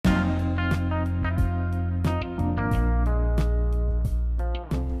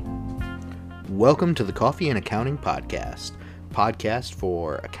Welcome to the Coffee and Accounting podcast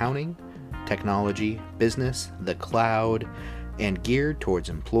for accounting, technology, business, the cloud, and geared towards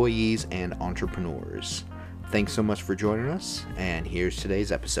employees and entrepreneurs. Thanks so much for joining us, and here's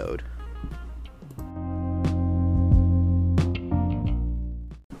today's episode.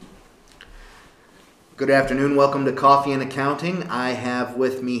 Good afternoon. Welcome to Coffee and Accounting. I have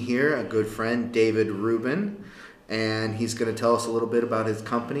with me here a good friend, David Rubin, and he's going to tell us a little bit about his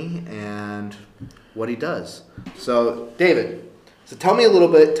company and what he does. So, David, tell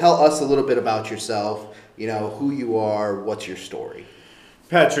us a little bit about yourself, who you are, what's your story.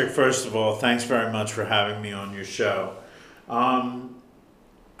 Patrick, first of all, thanks very much for having me on your show.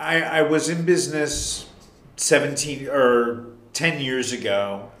 I was in business 10 years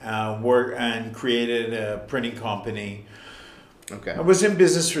ago, worked and created a printing company. Okay. I was in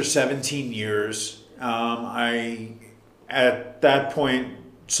business for 17 years. I, at that point,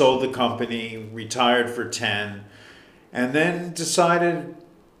 sold the company, retired for 10, and then decided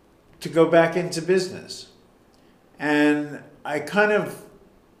to go back into business. And I kind of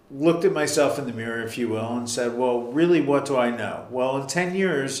looked at myself in the mirror, if you will, and said, well, really, what do I know? Well, in 10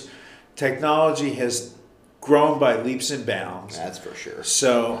 years, technology has grown by leaps and bounds. That's for sure.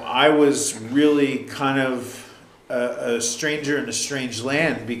 So I was really kind of a stranger in a strange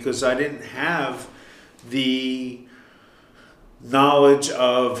land because I didn't have the knowledge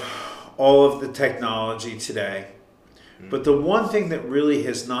of all of the technology today. But the one thing that really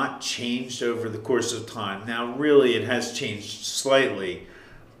has not changed over the course of time, now really it has changed slightly,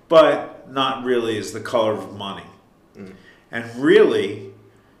 but not really, is the color of money. And really,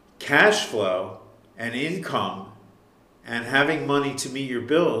 cash flow and income and having money to meet your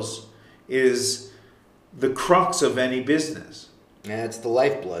bills is the crux of any business. Yeah, it's the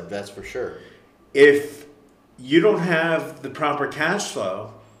lifeblood, that's for sure. If you don't have the proper cash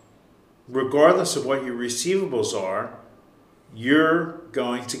flow, regardless of what your receivables are, you're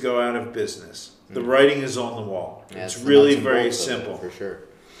going to go out of business. The writing is on the wall. Yeah, it's really very simple. For sure.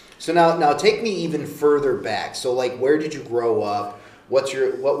 So now take me even further back. So where did you grow up? What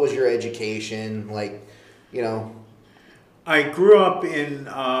was your education? I grew up in,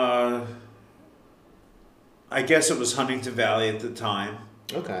 I guess it was Huntington Valley at the time.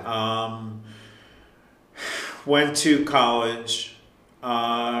 Okay. Went to college.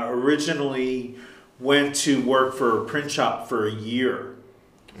 Originally went to work for a print shop for a year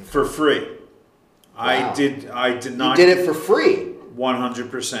for free. Wow. I did not. You did it for free?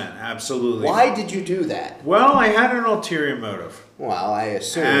 100%, absolutely. Why did you do that? Well, I had an ulterior motive. Well, I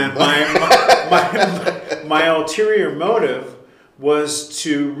assume. And my ulterior motive was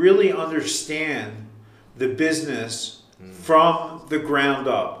to really understand the business from the ground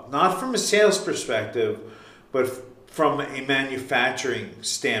up. Not from a sales perspective, but from a manufacturing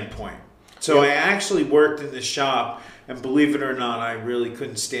standpoint. So I actually worked in the shop, and believe it or not, I really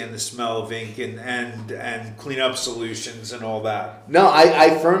couldn't stand the smell of ink and cleanup solutions and all that. No,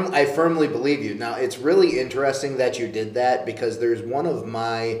 I firmly believe you. Now, it's really interesting that you did that because there's one of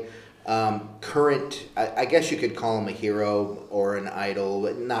my current, I guess you could call him a hero or an idol,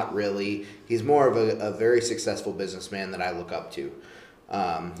 but not really. He's more of a very successful businessman that I look up to.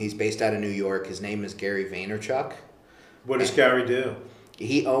 He's based out of New York. His name is Gary Vaynerchuk. What does Gary do?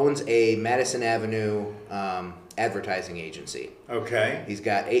 He owns a Madison Avenue advertising agency. Okay. He's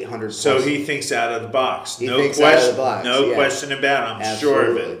got 800. So he thinks out of the box. He thinks out of the box. No question about it. I'm Absolutely.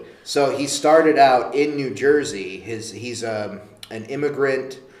 sure of it. So he started out in New Jersey. He's an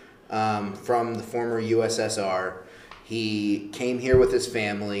immigrant from the former USSR. He came here with his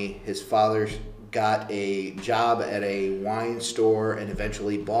family. His father got a job at a wine store and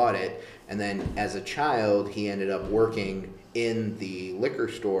eventually bought it. And then as a child, he ended up working in the liquor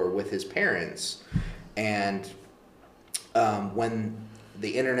store with his parents. And when the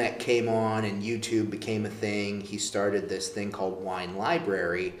internet came on and YouTube became a thing, he started this thing called Wine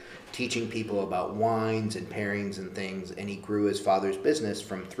Library, teaching people about wines and pairings and things. And he grew his father's business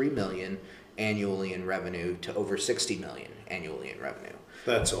from $3 million annually in revenue to over $60 million annually in revenue.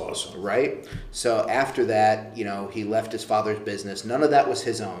 That's awesome. Right? So after that, he left his father's business. None of that was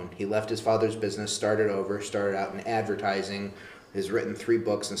his own. He left his father's business, started out in advertising, has written 3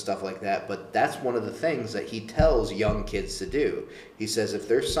 books and stuff like that. But that's one of the things that he tells young kids to do. He says, if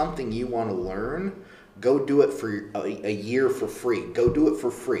there's something you want to learn, go do it for a year for free. Go do it for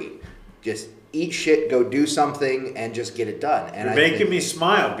free. Just eat shit, go do something, and just get it done. And You're making me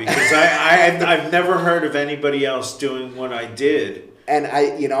smile because I've never heard of anybody else doing what I did. And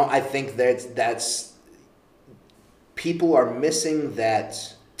I think that's people are missing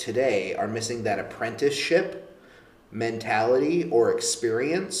that today, are missing that apprenticeship mentality or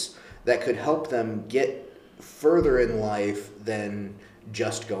experience that could help them get further in life than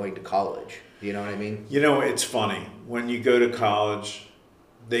just going to college. You know what I mean? You know, it's funny. When you go to college,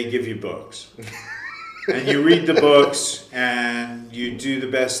 they give you books. And you read the books and you do the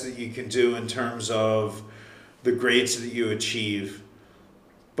best that you can do in terms of the grades that you achieve.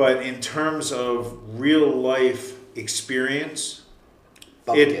 But in terms of real life experience,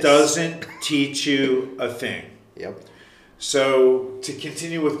 it doesn't teach you a thing. Yep. So to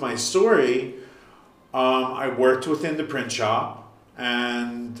continue with my story, I worked within the print shop.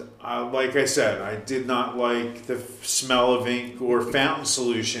 And like I said, I did not like the smell of ink or fountain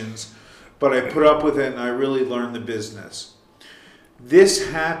solutions, but I put up with it and I really learned the business. This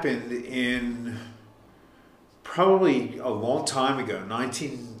happened in probably a long time ago,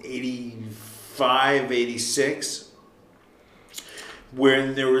 1985, 86,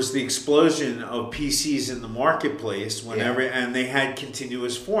 when there was the explosion of PCs in the marketplace and they had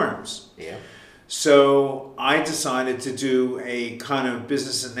continuous forms. Yeah. So I decided to do a kind of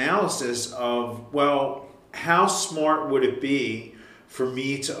business analysis of, well, how smart would it be for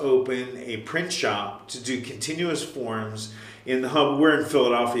me to open a print shop to do continuous forms in the hub? We're in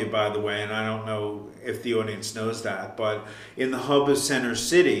Philadelphia, by the way, and I don't know if the audience knows that, but in the hub of Center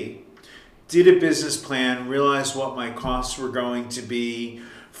City, did a business plan, realized what my costs were going to be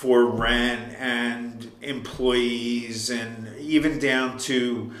for rent and employees and even down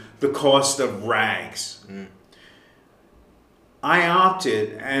to the cost of rags. I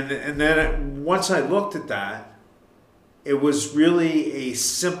opted, and then once I looked at that, it was really a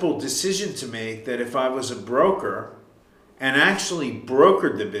simple decision to make that if I was a broker and actually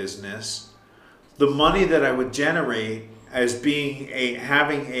brokered the business, the money that I would generate as being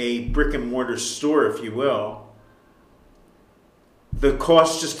having a brick and mortar store, if you will, the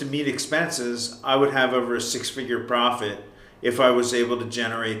cost just to meet expenses, I would have over a 6-figure profit if I was able to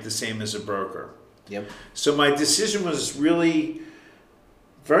generate the same as a broker. Yep. So my decision was really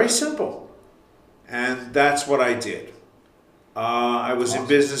very simple, and that's what I did. I was in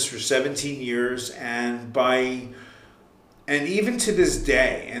business for 17 years, and even to this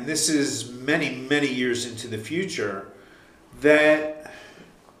day, and this is many, many years into the future, that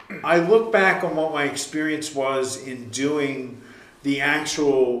I look back on what my experience was in doing the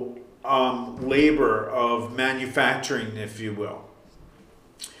actual labor of manufacturing, if you will.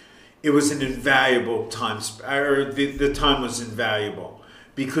 It was an invaluable time, the time was invaluable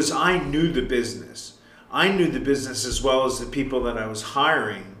because I knew the business. I knew the business as well as the people that I was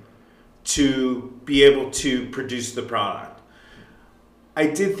hiring to be able to produce the product. I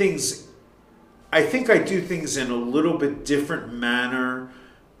think I do things in a little bit different manner.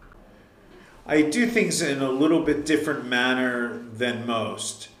 I do things in a little bit different manner than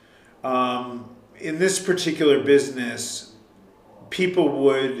most. In this particular business, people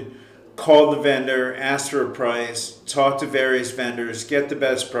would call the vendor, ask for a price, talk to various vendors, get the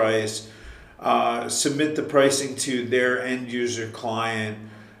best price, submit the pricing to their end user client.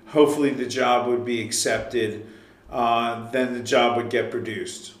 Hopefully the job would be accepted. Then the job would get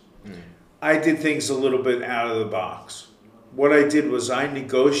produced. I did things a little bit out of the box. What I did was I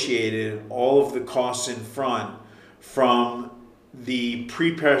negotiated all of the costs in front, from the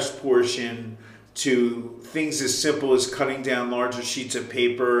pre-pressed portion to things as simple as cutting down larger sheets of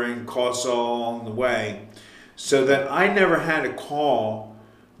paper and costs all along the way, so that I never had to call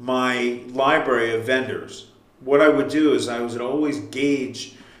my library of vendors. What I would do is I would always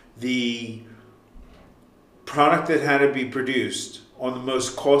gauge the product that had to be produced on the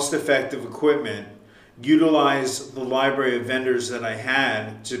most cost-effective equipment, utilize the library of vendors that I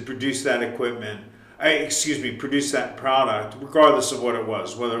had to produce that equipment, produce that product, regardless of what it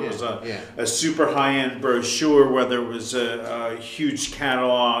was, whether it was a super high-end brochure, whether it was a huge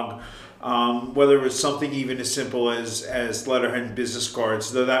catalog, whether it was something even as simple as letterhead and business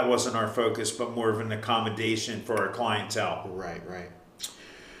cards, though that wasn't our focus, but more of an accommodation for our clientele. Right.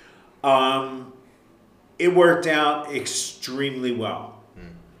 It worked out extremely well.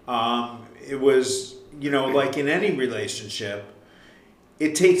 It was, like in any relationship,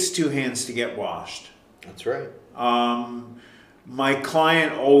 it takes two hands to get washed. That's right. My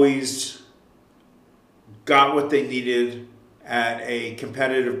client always got what they needed at a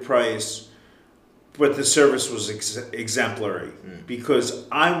competitive price, but the service was exemplary because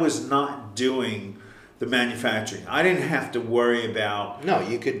I was not doing the manufacturing. I didn't have to worry about... No,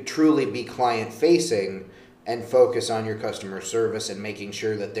 you could truly be client-facing and focus on your customer service and making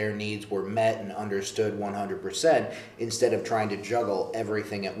sure that their needs were met and understood 100%, instead of trying to juggle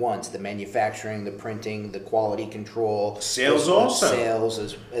everything at once: the manufacturing, the printing, the quality control, sales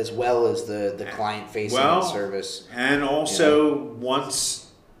as well as the client facing service. And also,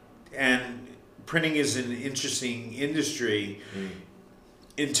 once and printing is an interesting industry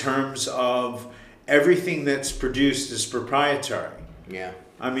in terms of everything that's produced is proprietary. Yeah.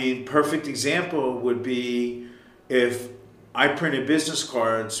 I mean, perfect example would be if I printed business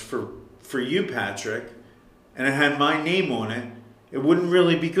cards for you, Patrick, and it had my name on it, it wouldn't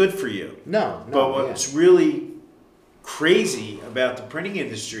really be good for you. No. But what's really crazy about the printing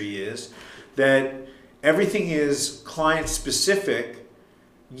industry is that everything is client specific,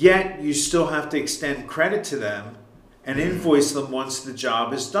 yet you still have to extend credit to them and invoice them once the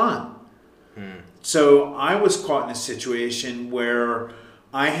job is done. So I was caught in a situation where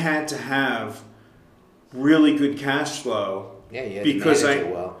I had to have really good cash flow. Yeah, you had because to manage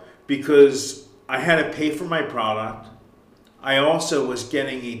it well. because I had to pay for my product. I also was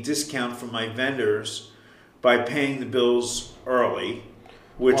getting a discount from my vendors by paying the bills early,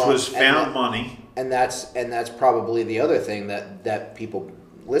 which was found money. And that's probably the other thing that people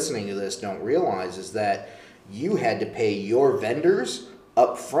listening to this don't realize is that you had to pay your vendors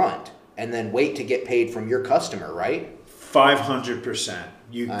up front and then wait to get paid from your customer, right? 500%.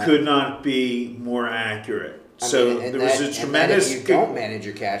 You could not be more accurate. So there was a tremendous. If you don't manage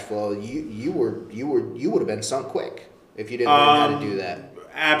your cash flow, you would have been sunk quick if you didn't learn how to do that.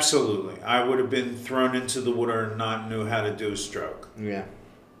 Absolutely, I would have been thrown into the water and not knew how to do a stroke. Yeah.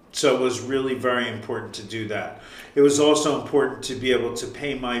 So it was really very important to do that. It was also important to be able to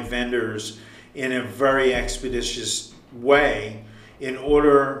pay my vendors in a very expeditious way in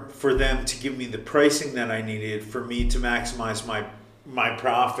order for them to give me the pricing that I needed for me to maximize my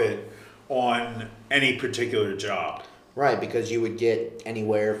profit on any particular job. Right, because you would get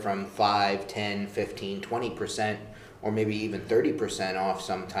anywhere from 5, 10, 15, 20%, or maybe even 30% off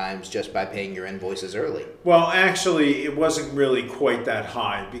sometimes just by paying your invoices early. Well, actually, it wasn't really quite that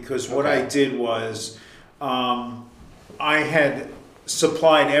high because what I did was I had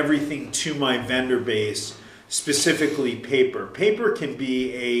supplied everything to my vendor base, specifically paper. Paper can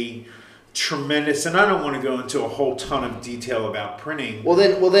be a tremendous, and I don't want to go into a whole ton of detail about printing. Well,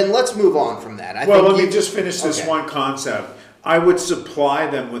 then let's move on from that. Let me just finish this one concept. I would supply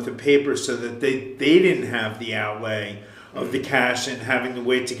them with the paper so that they didn't have the outlay of the cash and having to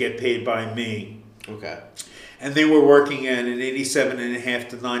wait to get paid by me. Okay. And they were working at an 87.5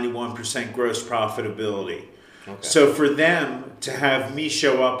 to 91% gross profitability. Okay. So for them to have me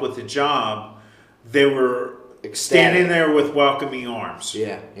show up with a job, they were standing there with welcoming arms.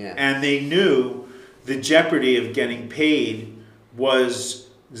 Yeah. And they knew the jeopardy of getting paid was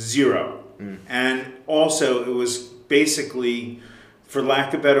zero. And also it was basically, for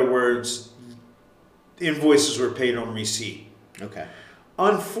lack of better words, invoices were paid on receipt. Okay.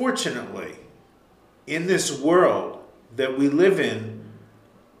 Unfortunately, in this world that we live in,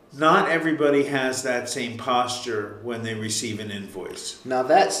 not everybody has that same posture when they receive an invoice. Now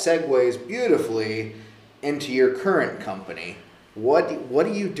that segues beautifully into your current company. What are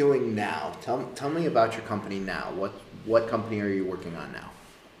you doing now? Tell me about your company now. What company are you working on now?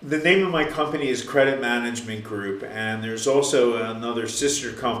 The name of my company is Credit Management Group, and there's also another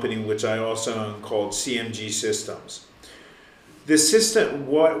sister company which I also own called CMG Systems. The system,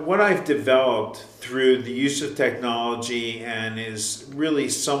 what I've developed through the use of technology and is really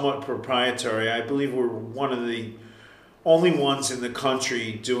somewhat proprietary. I believe we're one of the only ones in the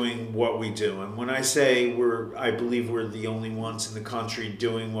country doing what we do. And when I say I believe we're the only ones in the country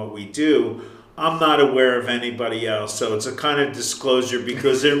doing what we do, I'm not aware of anybody else, so it's a kind of disclosure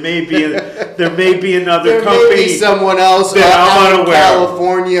because there may be another there company. There may be someone else out in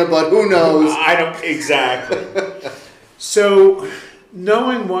California, but who knows? I don't exactly. So,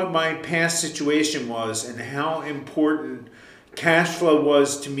 knowing what my past situation was and how important cash flow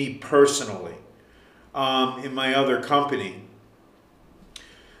was to me personally in my other company,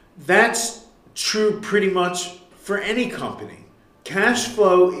 that's true pretty much for any company. Cash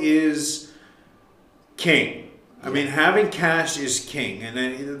flow is king. I mean, having cash is king.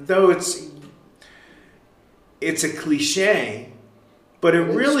 And though it's a cliche, but it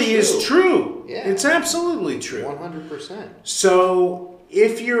really is true. Yeah. It's absolutely true. 100%. So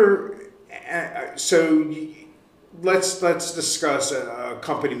let's discuss a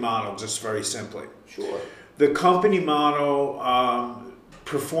company model just very simply. Sure. The company model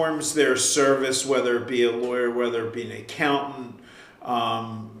performs their service, whether it be a lawyer, whether it be an accountant,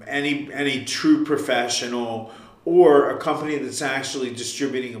 any true professional, or a company that's actually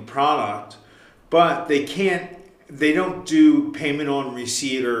distributing a product, but they don't do payment on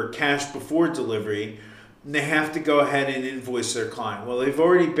receipt or cash before delivery, and they have to go ahead and invoice their client. Well, they've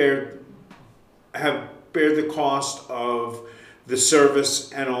already bear the cost of the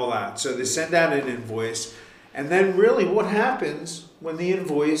service and all that. So they send out an invoice, and then really what happens when the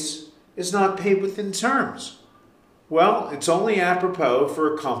invoice is not paid within terms? Well, it's only apropos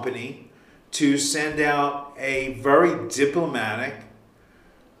for a company to send out a very diplomatic,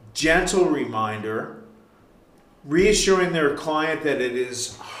 gentle reminder, reassuring their client that it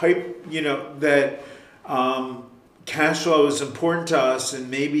is that cash flow is important to us,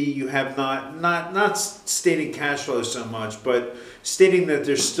 and maybe you have not stating cash flow so much, but stating that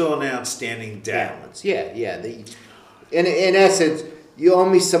there's still an outstanding debt. Balance. Yeah. In essence, you owe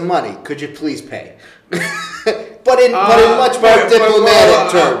me some money. Could you please pay? but in much more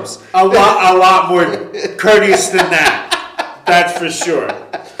diplomatic terms. A lot more courteous than that. That's for sure.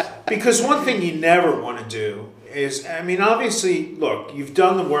 Because one thing you never want to do is, I mean, obviously, look, you've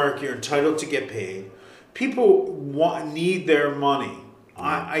done the work. You're entitled to get paid. People need their money.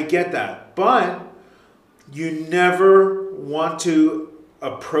 I get that. But you never want to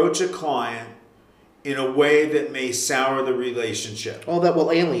approach a client in a way that may sour the relationship. Well, that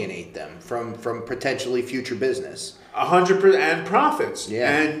will alienate them from potentially future business. 100% and profits.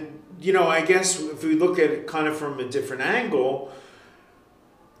 Yeah. And, I guess if we look at it kind of from a different angle,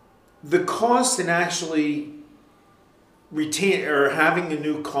 the cost in actually retain or having a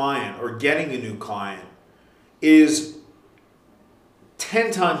new client or getting a new client is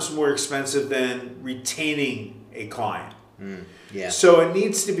 10 times more expensive than retaining a client. Yeah. So it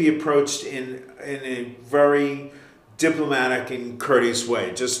needs to be approached in a very diplomatic and courteous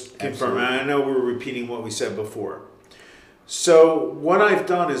way. Just confirm. And I know we're repeating what we said before. So what I've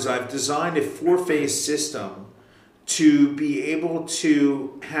done is I've designed a 4-phase system to be able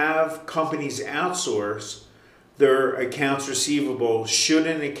to have companies outsource their accounts receivable should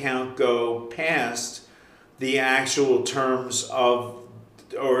an account go past the actual terms of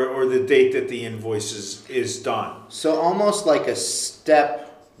or the date that the invoice is done. So almost like a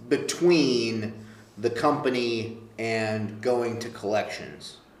step between the company and going to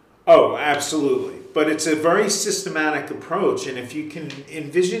collections. Oh, absolutely. But it's a very systematic approach. And if you can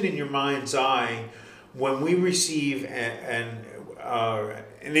envision in your mind's eye, when we receive an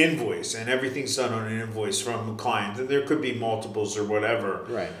invoice, and everything's done on an invoice from a client, and there could be multiples or whatever.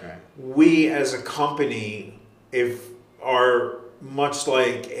 Right. We as a company are much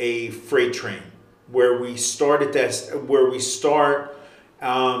like a freight train, where we start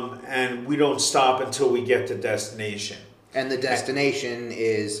and we don't stop until we get to destination. And the destination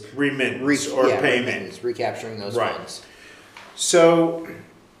is remittance or payment. Remittance, recapturing those funds. So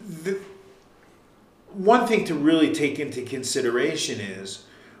one thing to really take into consideration is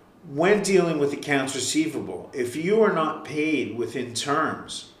when dealing with accounts receivable, if you are not paid within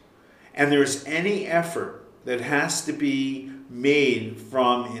terms and there's any effort that has to be made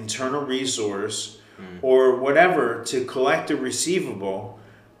from internal resource or whatever to collect a receivable,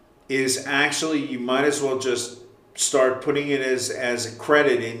 is actually, you might as well just start putting it as a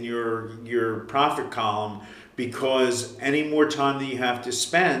credit in your profit column, because any more time that you have to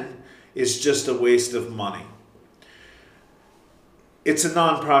spend is just a waste of money. It's a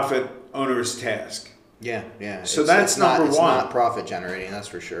nonprofit owner's task. Yeah. So that's number one. It's not profit generating, that's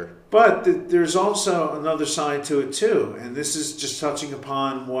for sure. But there's also another side to it too, and this is just touching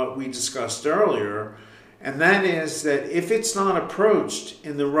upon what we discussed earlier, and that is that if it's not approached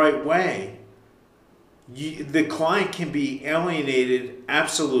in the right way, the client can be alienated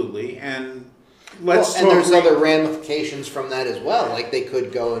absolutely, and there's other ramifications from that as well. Like they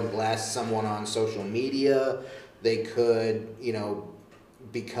could go and blast someone on social media. They could,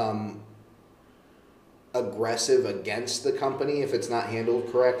 become aggressive against the company if it's not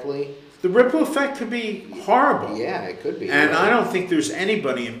handled correctly. The ripple effect could be horrible. Yeah, it could be. And I don't think there's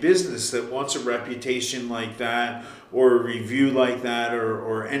anybody in business that wants a reputation like that or a review like that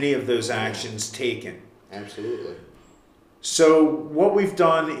or any of those actions taken. Absolutely. So what we've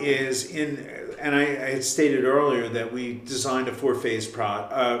done is, and I had stated earlier that we designed a 4-phase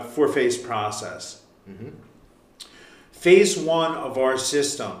process. Mm-hmm. Phase 1 of our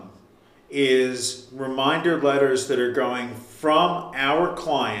system is reminder letters that are going from our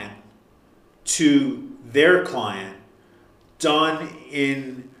client to their client, done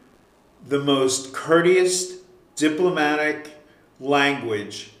in the most courteous, diplomatic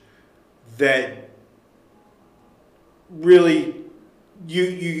language that really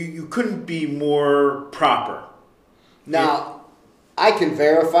you couldn't be more proper. Now, I can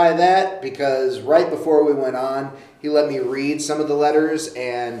verify that because right before we went on, he let me read some of the letters,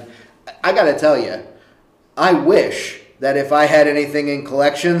 and I got to tell you, I wish that if I had anything in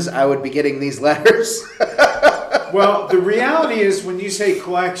collections, I would be getting these letters. Well, the reality is when you say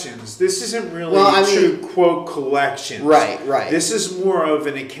collections, this isn't really true, quote, collections. Right. This is more of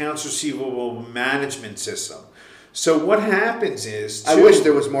an accounts receivable management system. So what happens is, I wish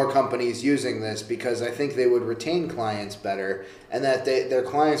there was more companies using this, because I think they would retain clients better, and that their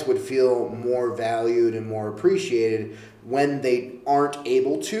clients would feel more valued and more appreciated when they aren't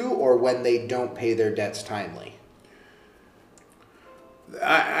able to, or when they don't pay their debts timely.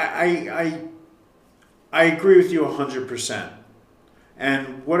 I agree with you 100%.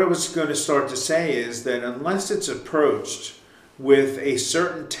 And what I was going to start to say is that unless it's approached with a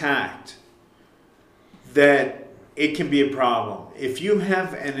certain tact, that it can be a problem. If you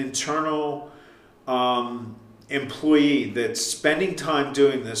have an internal employee that's spending time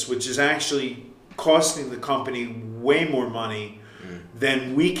doing this, which is actually costing the company way more money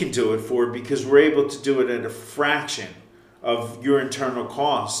than we can do it for, because we're able to do it at a fraction of your internal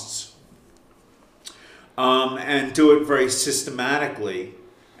costs, and do it very systematically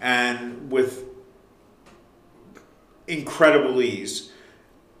and with incredible ease.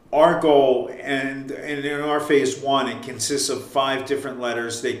 Our goal, and in our phase one, it consists of 5 different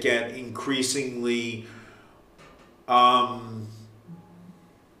letters that get increasingly, I'm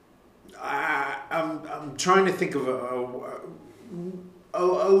trying to think of a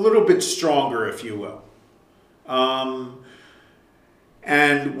little bit stronger, if you will.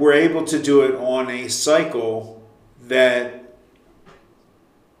 And we're able to do it on a cycle that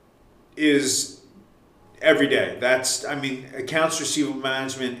is every day. Accounts receivable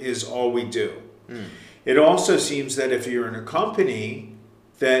management is all we do. It also seems that if you're in a company,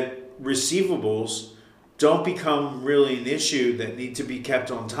 that receivables don't become really an issue that need to be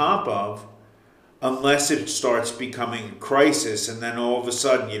kept on top of, unless it starts becoming a crisis, and then all of a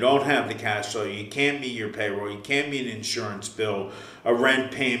sudden you don't have the cash flow, you can't meet your payroll, you can't meet an insurance bill, a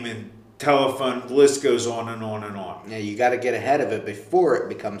rent payment, telephone, the list goes on and on and on. Yeah, you got to get ahead of it before it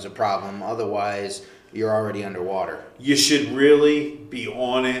becomes a problem. Otherwise, you're already underwater. You should really be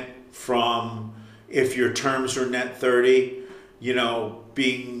on it from, if your terms are net 30,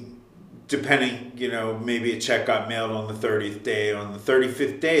 being depending, maybe a check got mailed on the 30th day. On the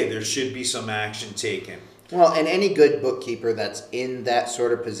 35th day, there should be some action taken. Well, and any good bookkeeper that's in that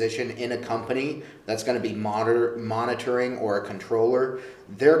sort of position in a company that's going to be monitoring, or a controller,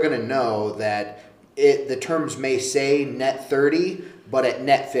 they're going to know that the terms may say net 30, but at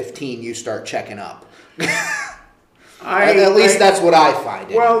net 15 you start checking up. At least that's what I find.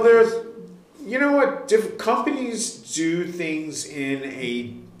 Well, companies do things in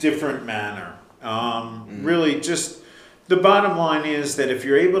a different manner. Really, just the bottom line is that if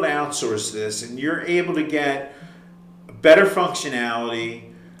you're able to outsource this and you're able to get better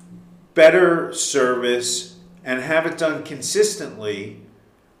functionality, better service, and have it done consistently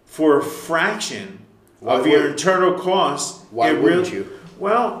for a fraction of your internal costs, why wouldn't you?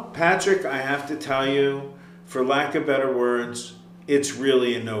 Well, Patrick, I have to tell you, for lack of better words, it's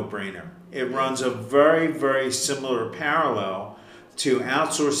really a no-brainer. It runs a very, very similar parallel to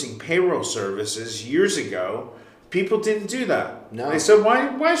outsourcing payroll services years ago. People didn't do that. No. They said,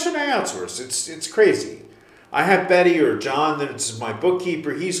 why should I outsource? It's crazy. I have Betty or John that's my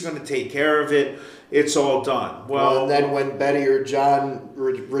bookkeeper. He's going to take care of it. It's all done. Well, and then when Betty or John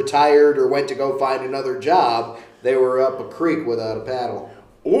retired or went to go find another job, they were up a creek without a paddle.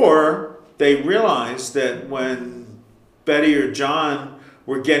 Or they realized that when Betty or John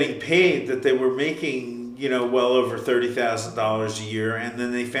were getting paid, that they were making well over $30,000 a year, and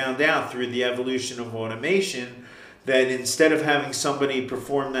then they found out through the evolution of automation that instead of having somebody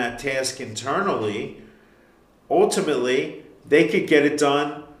perform that task internally, ultimately they could get it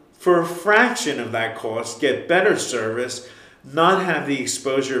done for a fraction of that cost, get better service, not have the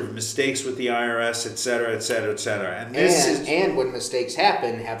exposure of mistakes with the IRS, et cetera, et cetera, et cetera. And when mistakes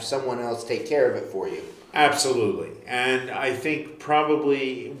happen, have someone else take care of it for you. Absolutely. And I think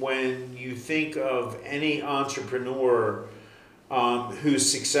probably when you think of any entrepreneur who's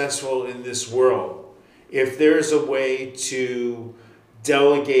successful in this world, if there's a way to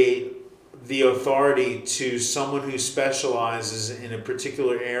delegate the authority to someone who specializes in a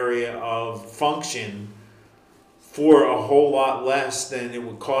particular area of function for a whole lot less than it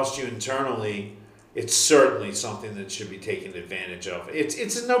would cost you internally, it's certainly something that should be taken advantage of. It's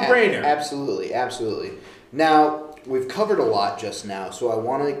a no-brainer. Absolutely, absolutely. Now, we've covered a lot just now, so I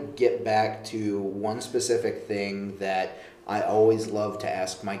want to get back to one specific thing that I always love to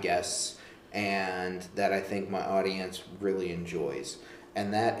ask my guests, and that I think my audience really enjoys.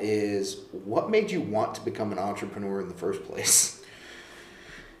 And that is, what made you want to become an entrepreneur in the first place?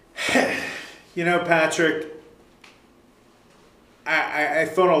 Patrick, I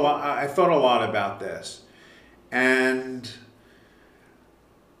thought a lot. I thought a lot about this, and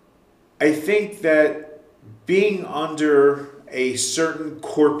I think that being under a certain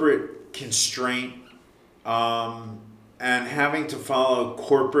corporate constraint and having to follow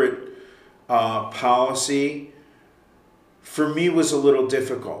corporate policy for me was a little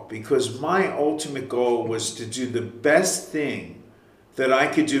difficult, because my ultimate goal was to do the best thing that I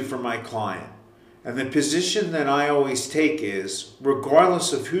could do for my client. And the position that I always take is,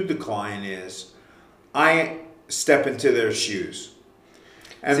 regardless of who the client is, I step into their shoes.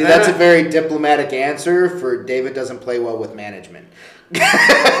 And see, that's a very diplomatic answer for David doesn't play well with management.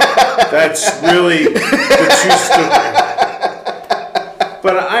 That's really the true story.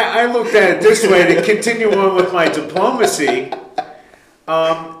 But I looked at it this way, to continue on with my diplomacy.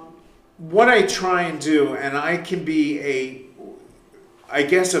 What I try and do, and I can be I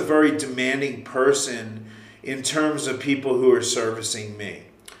guess a very demanding person in terms of people who are servicing me.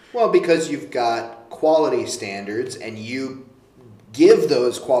 Well, because you've got quality standards and you give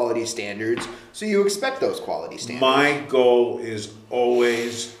those quality standards, so you expect those quality standards. My goal is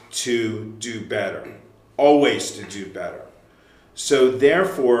always to do better. Always to do better. So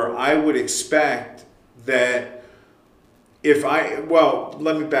therefore, I would expect that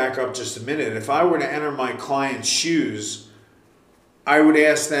let me back up just a minute. If I were to enter my client's shoes, I would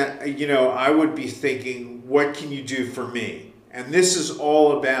ask that, I would be thinking, what can you do for me? And this is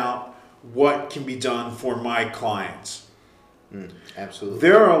all about what can be done for my clients. Absolutely.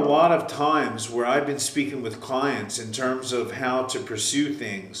 There are a lot of times where I've been speaking with clients in terms of how to pursue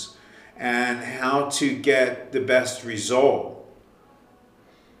things and how to get the best result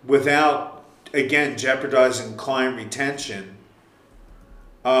without, again, jeopardizing client retention.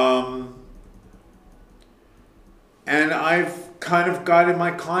 And I've kind of guided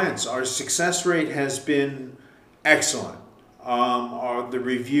my clients. Our success rate has been excellent. The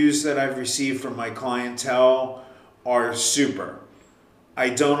reviews that I've received from my clientele are super. I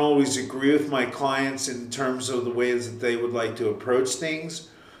don't always agree with my clients in terms of the ways that they would like to approach things,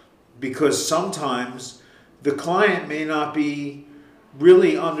 because sometimes the client may not be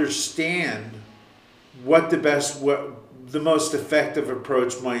really understand what the most effective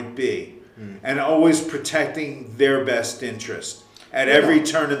approach might be, and always protecting their best interest at every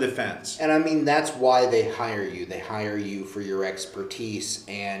turn of the fence. And I mean, that's why they hire you. They hire you for your expertise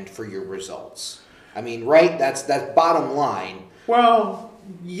and for your results. I mean, right? That's bottom line. Well,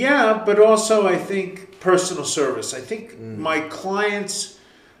 yeah, but also I think personal service. I think my clients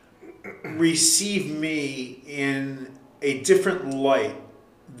receive me in a different light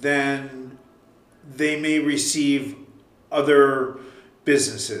than they may receive other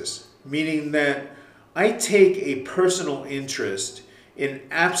businesses, meaning that I take a personal interest in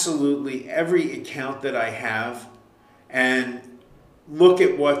absolutely every account that I have and look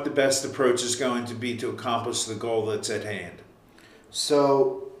at what the best approach is going to be to accomplish the goal that's at hand.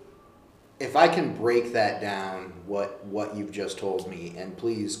 So if I can break that down, what you've just told me, and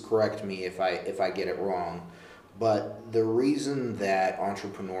please correct me if I get it wrong, but the reason that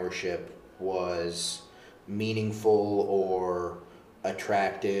entrepreneurship was meaningful or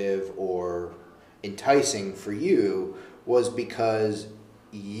attractive or enticing for you was because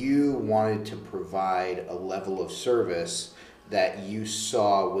you wanted to provide a level of service that you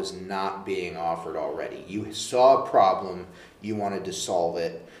saw was not being offered already. You saw a problem, you wanted to solve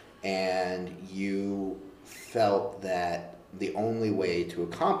it, and you felt that the only way to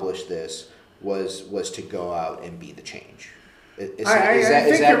accomplish this was to go out and be the change. I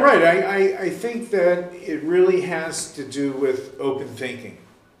think you're right. I think that it really has to do with open thinking.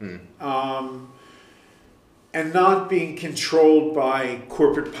 And not being controlled by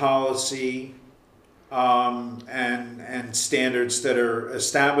corporate policy and standards that are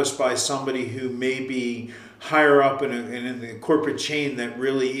established by somebody who may be higher up in the corporate chain that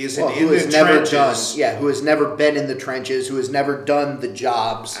really isn't in the trenches. Who has never been in the trenches, who has never done the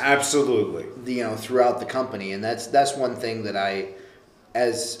jobs. Absolutely. Throughout the company. And that's one thing that I,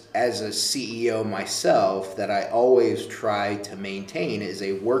 as a CEO myself, that I always try to maintain is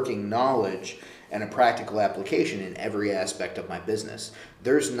a working knowledge and a practical application in every aspect of my business.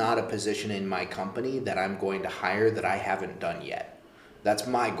 There's not a position in my company that I'm going to hire that I haven't done yet. That's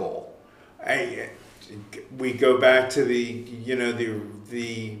my goal. We go back to the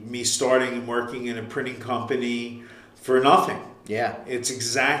me starting and working in a printing company for nothing. Yeah. It's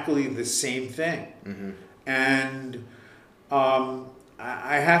exactly the same thing. Mm-hmm. And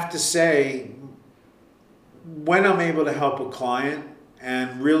I have to say, when I'm able to help a client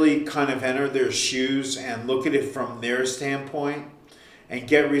and really kind of enter their shoes and look at it from their standpoint and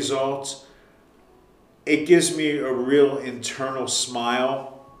get results, it gives me a real internal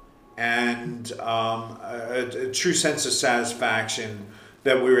smile and a true sense of satisfaction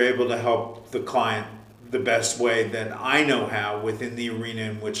that we were able to help the client the best way that I know how within the arena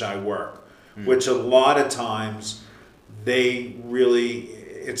in which I work. which a lot of times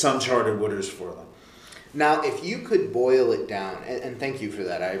it's uncharted waters for them. Now, if you could boil it down, and thank you for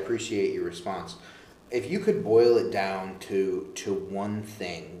that, I appreciate your response. If you could boil it down to one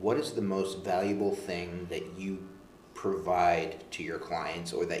thing, what is the most valuable thing that you provide to your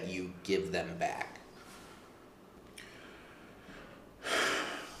clients or that you give them back?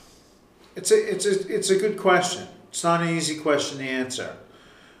 It's a good question. It's not an easy question to answer.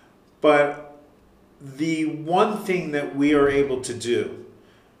 But the one thing that we are able to do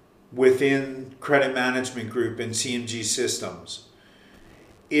within Credit Management Group and CMG Systems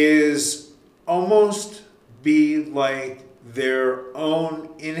is almost be like their own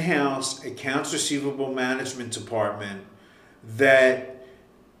in-house accounts receivable management department that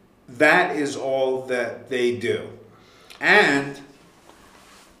is all that they do. And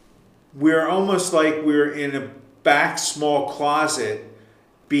we're almost like we're in a back small closet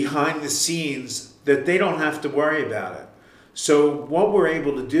behind the scenes that they don't have to worry about it. So what we're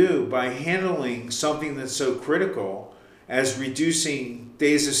able to do by handling something that's so critical as reducing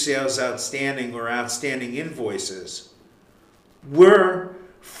days of sales outstanding or outstanding invoices, we're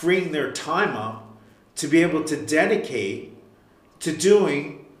freeing their time up to be able to dedicate to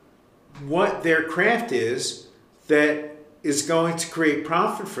doing what their craft is that is going to create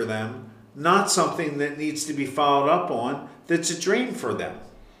profit for them, not something that needs to be followed up on that's a drain for them.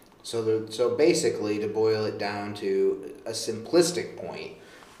 So basically, to boil it down to a simplistic point,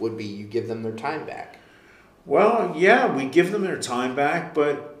 would be you give them their time back. Well, yeah, we give them their time back,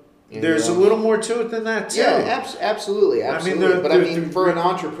 but there's a little more to it than that too. Yeah, absolutely. For an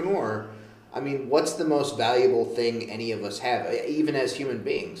entrepreneur, what's the most valuable thing any of us have, even as human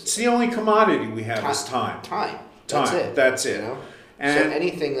beings? It's the only commodity we have is time. Time. That's it. You know? And so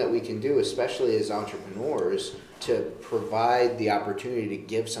anything that we can do, especially as entrepreneurs, to provide the opportunity to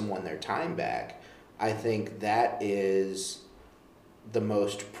give someone their time back, I think that is the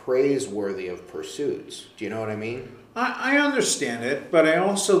most praiseworthy of pursuits. Do you know what I mean? I understand it, but I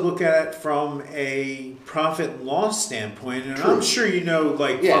also look at it from a profit and loss standpoint. And True. I'm sure you know,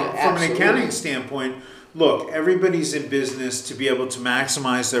 from an accounting standpoint, look, everybody's in business to be able to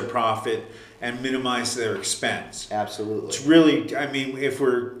maximize their profit and minimize their expense. Absolutely. It's really, if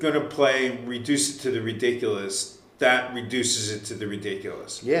we're going to play reduce it to the ridiculous, that reduces it to the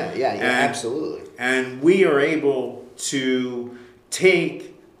ridiculous. Yeah, absolutely. And we are able to take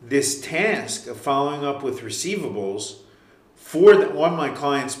this task of following up with receivables on my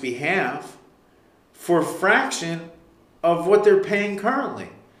client's behalf for a fraction of what they're paying currently.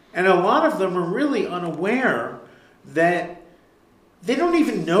 And a lot of them are really unaware that they don't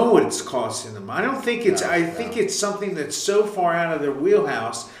even know what it's costing them. I think it's something that's so far out of their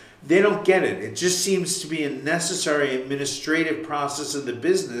wheelhouse, they don't get it. It just seems to be a necessary administrative process of the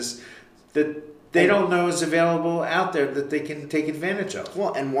business that they don't know is available out there that they can take advantage of.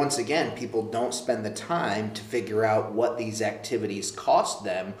 Well, and once again, people don't spend the time to figure out what these activities cost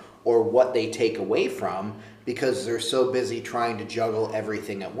them or what they take away from because they're so busy trying to juggle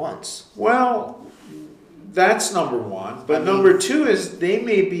everything at once. Well, that's number one. But number two is they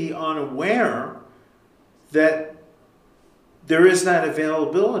may be unaware that there is that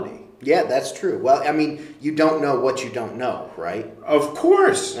availability. Yeah, that's true. Well, you don't know what you don't know, right? Of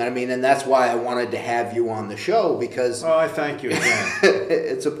course. And that's why I wanted to have you on the show because... Oh, I thank you again.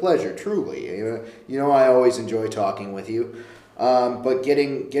 It's a pleasure, truly. I always enjoy talking with you. But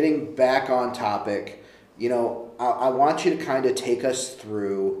getting back on topic, I want you to kind of take us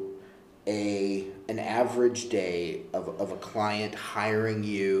through an average day of a client hiring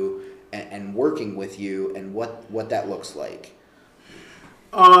you and working with you and what that looks like.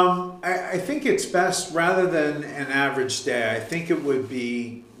 I think it's best, rather than an average day, I think it would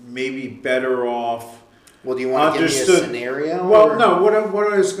be maybe better off. Well, do you want to give me a scenario? Well, no. What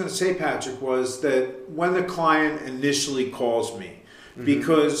I was going to say, Patrick, was that when the client initially calls me,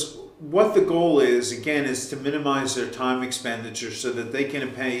 because what the goal is, again, is to minimize their time expenditure so that they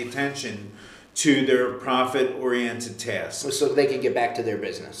can pay attention to their profit-oriented tasks. So they can get back to their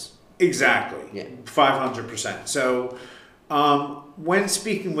business. Exactly. Yeah. 500%. So when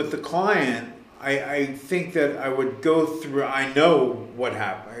speaking with the client, I think that I would go through, I know what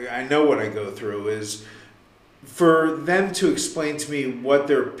happened. I know what I go through is for them to explain to me what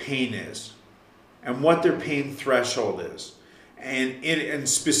their pain is and what their pain threshold is, and in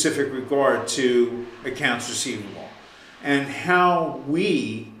specific regard to accounts receivable, and how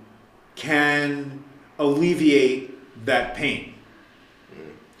we can alleviate that pain.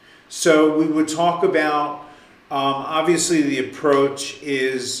 So we would talk about, obviously the approach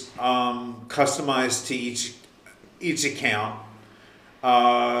is customized to each account,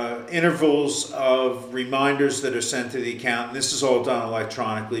 intervals of reminders that are sent to the account. And this is all done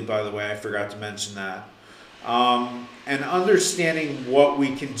electronically, by the way. I forgot to mention that. And understanding what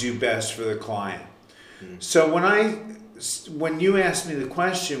we can do best for the client. So when you asked me the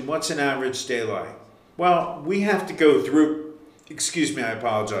question, what's an average day like? Well, we have to go through, excuse me, I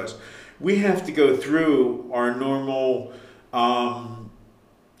apologize. We have to go through our normal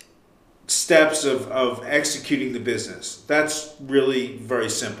steps of executing the business. That's really very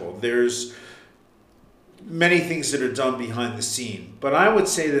simple. There's many things that are done behind the scene, but I would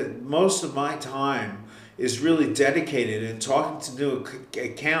say that most of my time is really dedicated in talking to new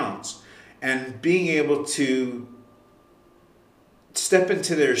accounts and being able to step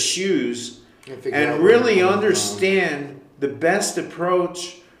into their shoes and really understand the best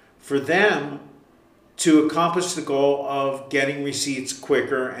approach for them to accomplish the goal of getting receipts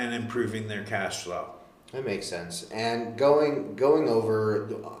quicker and improving their cash flow. That makes sense. And going over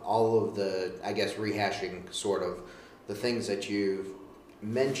all of the, I guess, rehashing sort of the things that you've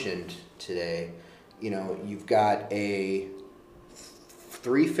mentioned today, you've got a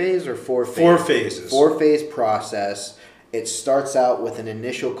 3-phase or 4-phase? 4 phases. 4-phase process. It starts out with an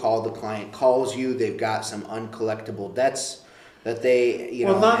initial call. The client calls you. They've got some uncollectible debts that they,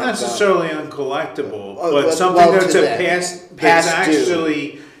 well, not necessarily uncollectible, but well, something that's past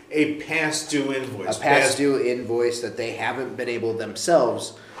actually a past due invoice. A past due invoice that they haven't been able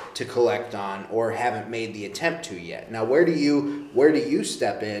themselves to collect on or haven't made the attempt to yet. Now, where do you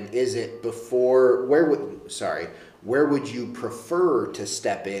step in? Is it before? Where would you prefer to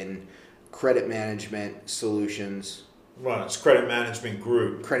step in? Credit management solutions. Well, it's credit management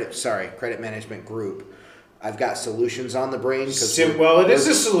group. Credit management group. I've got solutions on the brain. It is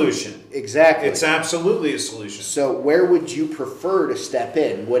a solution. Exactly. It's absolutely a solution. So where would you prefer to step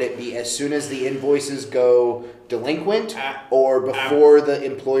in? Would it be as soon as the invoices go delinquent or before the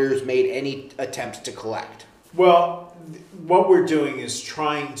employer's made any attempts to collect? Well, what we're doing is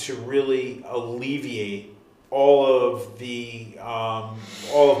trying to really alleviate all of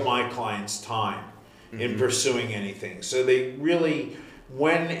my clients' time in pursuing anything. So they really,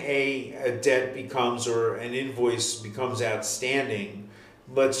 when a debt becomes or an invoice becomes outstanding,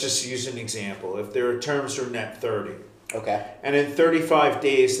 let's just use an example. If their terms are net 30, okay, and in 35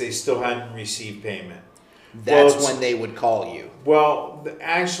 days they still hadn't received payment, that's when they would call you. Well,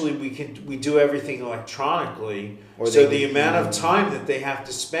 actually, we do everything electronically, so the amount of time that they have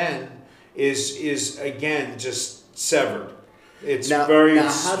to spend is again just severed. It's very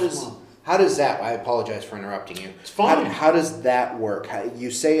small. How does that? I apologize for interrupting you. It's fine. How does that work? You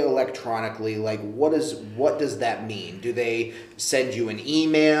say electronically. Like, what does that mean? Do they send you an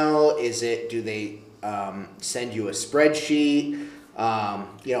email? Do they send you a spreadsheet?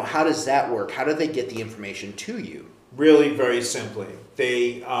 How does that work? How do they get the information to you? Really, very simply,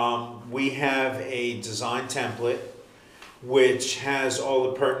 we have a design template which has all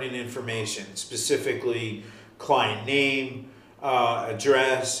the pertinent information, specifically client name,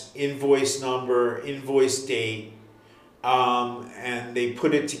 address, invoice number, invoice date, and they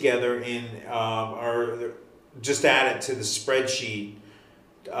put it together in or just add it to the spreadsheet,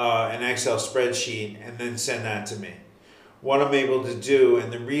 an Excel spreadsheet, and then send that to me. What I'm able to do,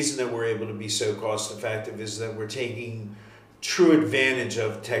 and the reason that we're able to be so cost effective, is that we're taking true advantage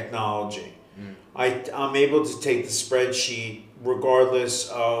of technology. I'm able to take the spreadsheet regardless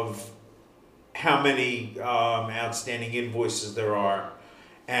of how many outstanding invoices there are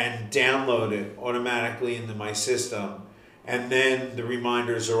and download it automatically into my system, and then the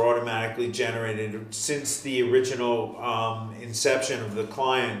reminders are automatically generated. Since the original inception of the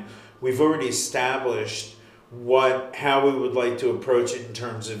client, we've already established how we would like to approach it in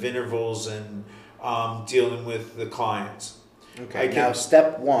terms of intervals and dealing with the clients. Okay. Now,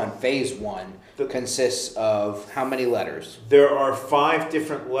 step 1, phase 1, consists of how many letters? There are 5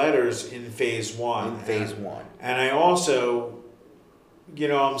 different letters in phase 1. And I also,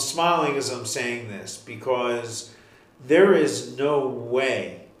 I'm smiling as I'm saying this because there is no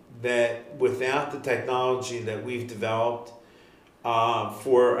way that without the technology that we've developed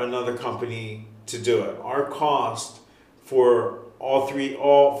for another company to do it. Our cost for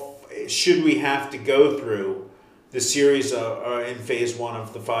should we have to go through the series in phase 1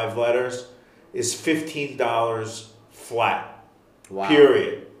 of the 5 letters, is $15 flat. Wow.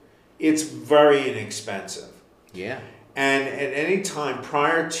 Period. It's very inexpensive. Yeah. And at any time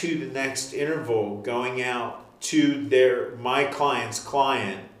prior to the next interval going out to my client's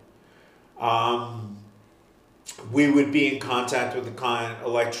client, we would be in contact with the client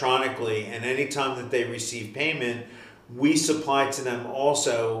electronically, and anytime that they receive payment, we supply to them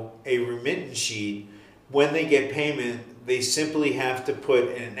also a remittance sheet. When they get payment, they simply have to put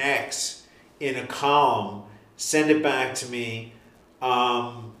an X in a column, send it back to me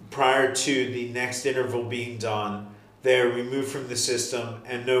prior to the next interval being done. They're removed from the system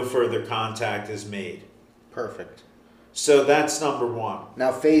and no further contact is made. Perfect. So that's number one.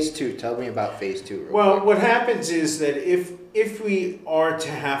 Now phase 2. Tell me about phase 2. Well, what happens is that if we are to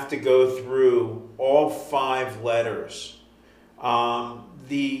have to go through all 5 letters, and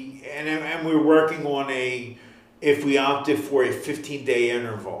we're working on if we opted for a 15-day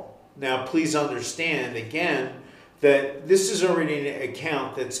interval. Now, please understand again that this is already an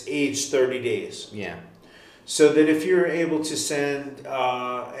account that's aged 30 days. Yeah. So that if you're able to send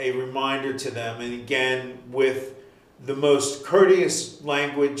a reminder to them, and again with the most courteous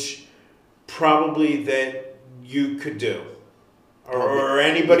language probably that you could do, or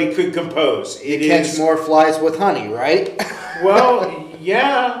anybody could compose. You catch more flies with honey, right? Well,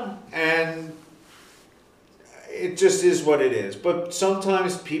 yeah, and it just is what it is. But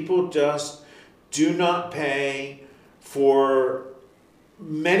sometimes people just do not pay for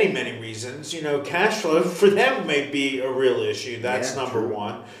many, many reasons. You know, cash flow for them may be a real issue. That's number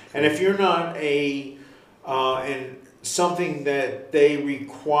one. And if you're not something that they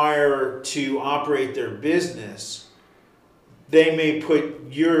require to operate their business, they may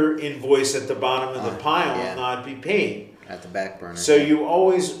put your invoice at the bottom of the pile and not be paid. At the back burner. So you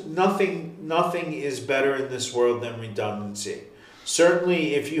always, nothing is better in this world than redundancy.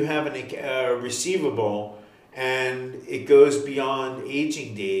 Certainly if you have a receivable and it goes beyond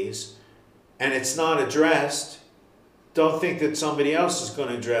aging days and it's not addressed, don't think that somebody else is going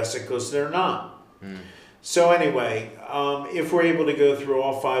to address it, because they're not. So anyway, if we're able to go through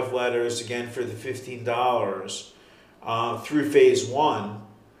all 5 letters again for the $15 through phase 1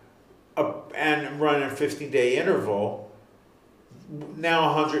 and run a 15-day interval, now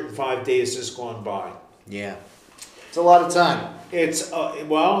 105 days has gone by. Yeah. It's a lot of time. It's, it's a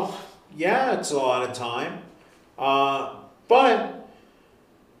lot of time. But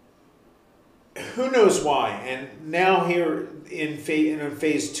who knows why? And now here in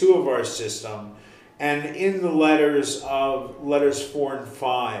phase 2 of our system, and in the letters 4 and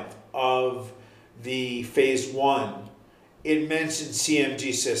 5 of the phase 1, it mentioned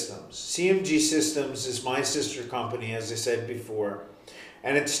CMG Systems. CMG Systems is my sister company, as I said before,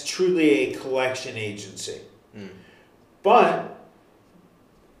 and it's truly a collection agency. But,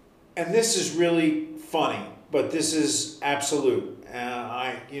 and this is really funny, but this is absolute.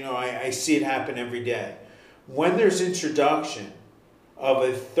 I see it happen every day. When there's introduction of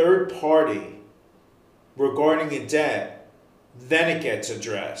a third party regarding a debt, then it gets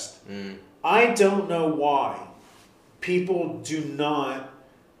addressed. I don't know why people do not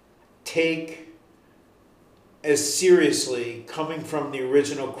take as seriously coming from the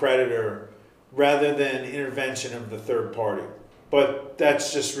original creditor rather than intervention of the third party. But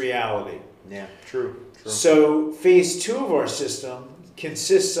that's just reality. Yeah, true. So phase 2 of our system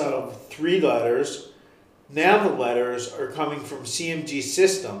consists of 3 letters. Now the letters are coming from CMG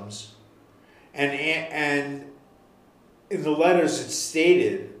Systems, and in the letters it's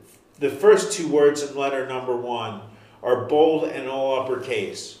stated, the first 2 words in letter number 1 are bold and all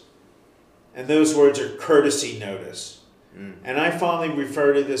uppercase. And those words are courtesy notice. And I fondly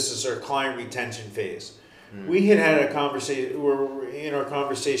refer to this as our client retention phase. We had a conversation, in our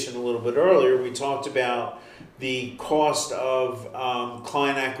conversation a little bit earlier, we talked about the cost of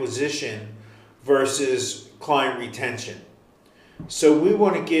client acquisition versus client retention. So we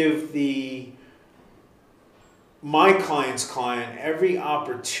want to give my client's client every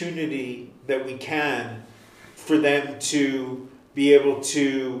opportunity that we can for them to be able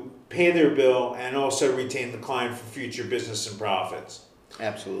to pay their bill and also retain the client for future business and profits.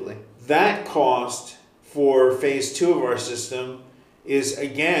 Absolutely. That cost for phase 2 of our system is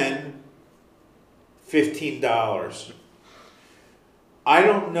again $15. I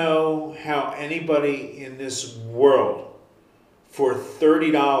don't know how anybody in this world for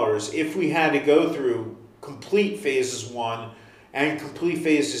 $30, if we had to go through complete phases 1 and complete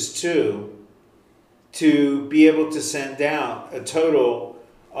phases 2, to be able to send out a total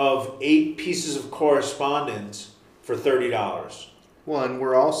of 8 pieces of correspondence for $30. Well, and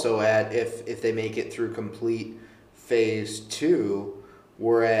we're also at, if they make it through complete phase 2,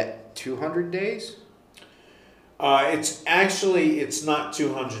 we're at 200 days? It's not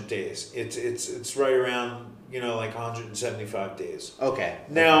 200 days. It's right around, like 175 days. Okay.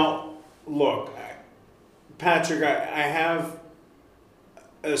 Now, look, Patrick, I have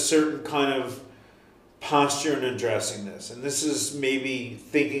a certain kind of posture in addressing this, and this is maybe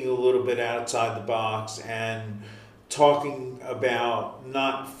thinking a little bit outside the box and talking about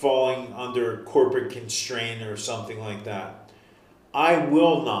not falling under corporate constraint or something like that. I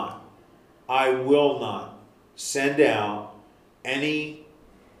will not send out any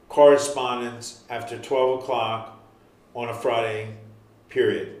correspondence after 12 o'clock on a Friday,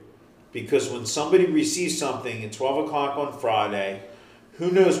 period. Because when somebody receives something at 12 o'clock on Friday, who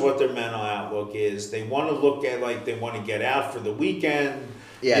knows what their mental outlook is? They want to look at like they want to get out for the weekend.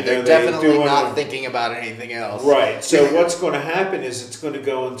 Yeah, You know, they're definitely not thinking about anything else. Right. So what's going to happen is it's going to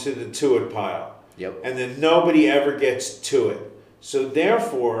go into the to-it pile. Yep. And then nobody ever gets to it. So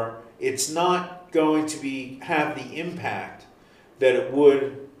therefore, it's not going to have the impact that it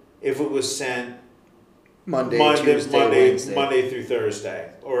would if it was sent Monday through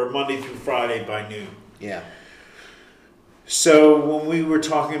Thursday, or Monday through Friday by noon. Yeah. So when we were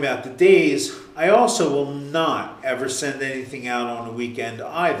talking about the days, I also will not ever send anything out on a weekend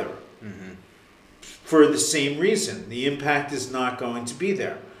either. Mm-hmm. For the same reason. The impact is not going to be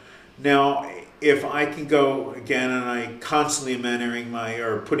there. Now, if I can go again, and I constantly am entering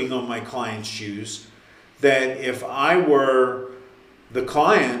putting on my client's shoes, that if I were the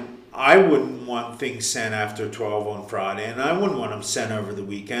client, I wouldn't want things sent after 12 on Friday, and I wouldn't want them sent over the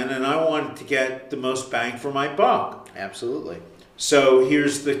weekend, and I want to get the most bang for my buck. Absolutely. So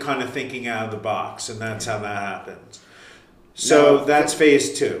here's the kind of thinking out of the box, and that's how that happens. So now, that's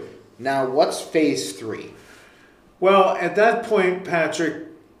phase 2. Now, what's phase 3? Well, at that point, Patrick,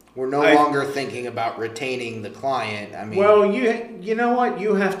 we're no longer thinking about retaining the client. I mean, well, you know what?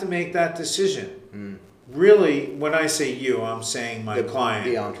 You have to make that decision. Really, when I say you, I'm saying my client.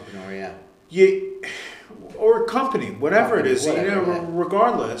 The entrepreneur, or company, whatever it is.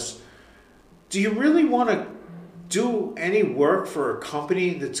 Regardless, do you really want to do any work for a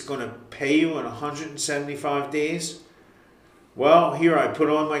company that's going to pay you in 175 days? Well, here I put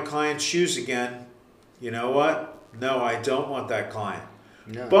on my client's shoes again. You know what? No, I don't want that client.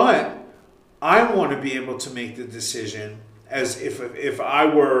 No. But I want to be able to make the decision as if I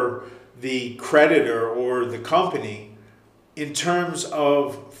were the creditor or the company in terms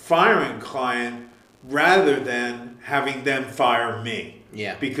of firing a client rather than having them fire me.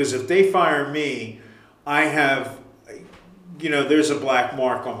 Yeah. Because if they fire me, I have, there's a black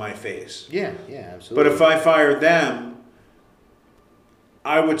mark on my face. Yeah, absolutely. But if I fire them,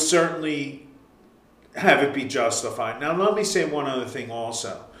 I would certainly have it be justified. Now, let me say one other thing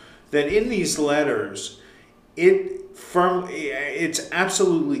also. That in these letters, it's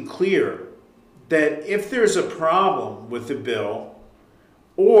absolutely clear that if there's a problem with the bill,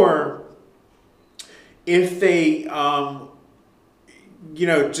 or if they,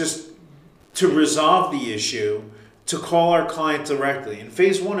 just to resolve the issue, to call our client directly. In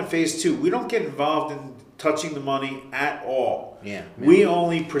phase 1 and phase 2, we don't get involved in touching the money at all. Yeah. We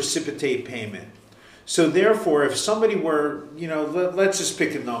only precipitate payment. So therefore, if somebody were, let's just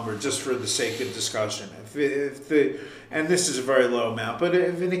pick a number just for the sake of discussion. And this is a very low amount, but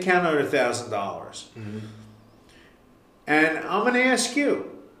if an account owed $1,000, mm-hmm. and I'm going to ask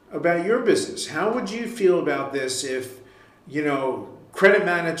you about your business. How would you feel about this if, credit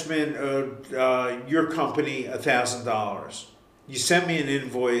management owed your company $1,000? You sent me an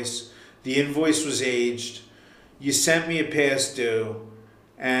invoice. The invoice was aged. You sent me a past due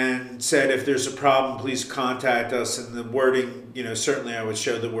and said, if there's a problem, please contact us. And the wording, certainly I would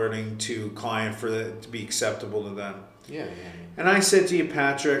show the wording to client for it to be acceptable to them. Yeah. And I said to you,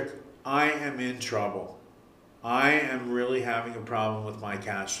 Patrick, I am in trouble. I am really having a problem with my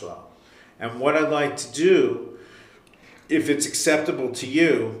cash flow. And what I'd like to do, if it's acceptable to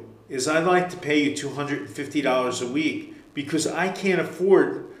you, is I'd like to pay you $250 a week because I can't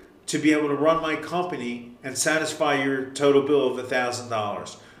afford to be able to run my company and satisfy your total bill of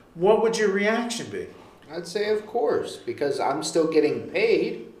 $1,000. What would your reaction be? I'd say, of course, because I'm still getting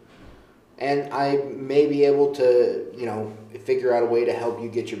paid, and I may be able to, figure out a way to help you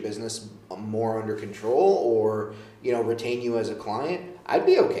get your business more under control, or, retain you as a client. I'd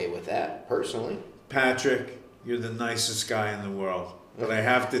be okay with that, personally. Patrick, you're the nicest guy in the world, but I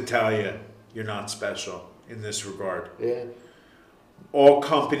have to tell you, you're not special in this regard. Yeah. All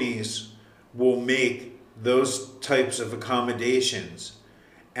companies will make those types of accommodations.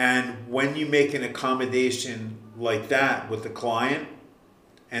 And when you make an accommodation like that with the client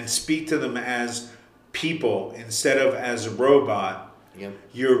and speak to them as people instead of as a robot, yep.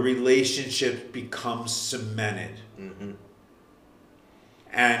 Your relationship becomes cemented. Mm-hmm.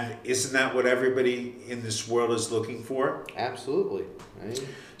 And isn't that what everybody in this world is looking for? Absolutely. Right.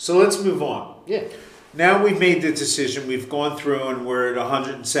 So let's move on. Yeah. Now we've made the decision, we've gone through and we're at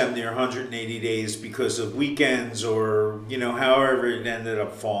 170 or 180 days because of weekends or, however it ended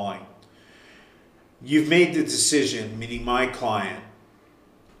up falling. you've made the decision, meaning my client,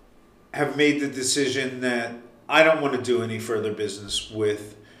 have made the decision that I don't want to do any further business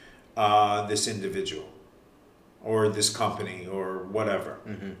with this individual or this company or whatever.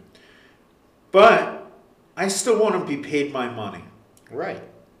 Mm-hmm. But I still want to be paid my money. Right.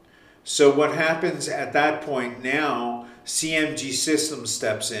 So what happens at that point now, CMG Systems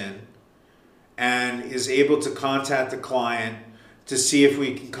steps in and is able to contact the client to see if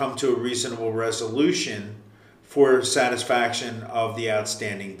we can come to a reasonable resolution for satisfaction of the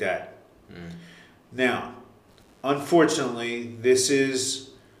outstanding debt. Mm. Now, unfortunately, this is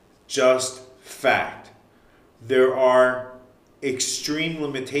just fact. There are extreme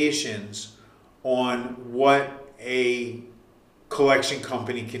limitations on what a collection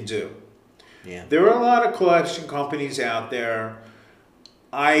company can do. Yeah. There are a lot of collection companies out there.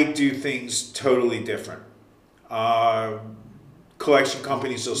 I do things totally different. Collection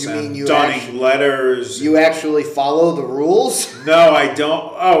companies will send dunning letters. You actually follow the rules? No, I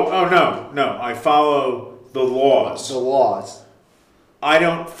don't. No. I follow the laws. The laws. I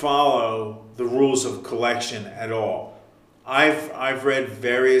don't follow the rules of collection at all. I've read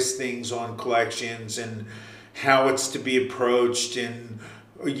various things on collections and how it's to be approached and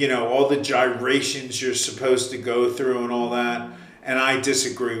all the gyrations you're supposed to go through and all that, and I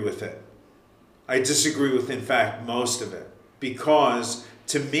disagree with it. I disagree with, in fact, most of it, because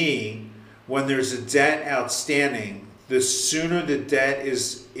to me, when there's a debt outstanding, the sooner the debt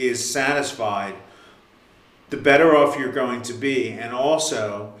is satisfied, the better off you're going to be. And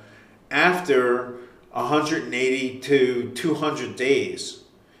also, after 180 to 200 days,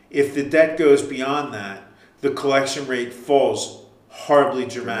 if the debt goes beyond that, the collection rate falls horribly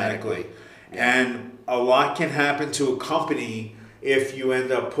dramatically. Yeah. And a lot can happen to a company if you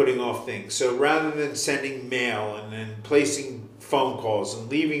end up putting off things. So rather than sending mail and then placing phone calls and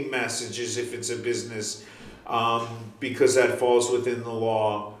leaving messages if it's a business, because that falls within the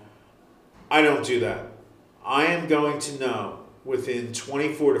law, I don't do that. I am going to know within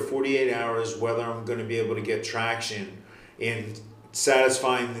 24 to 48 hours whether I'm going to be able to get traction in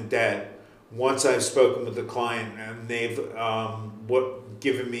satisfying the debt once I've spoken with the client and they've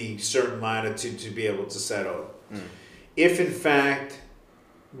given me certain latitude to be able to settle it. Mm. If in fact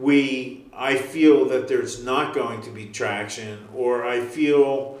I feel that there's not going to be traction, or I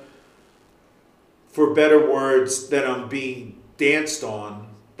feel, for better words, that I'm being danced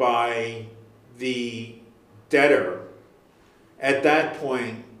on by the debtor, at that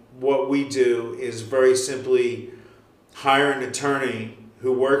point what we do is very simply hire an attorney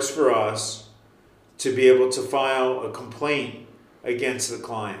who works for us to be able to file a complaint against the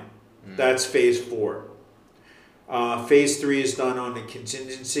client. Mm. That's phase 4. Phase 3 is done on a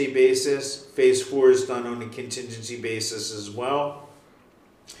contingency basis. Phase 4 is done on a contingency basis as well.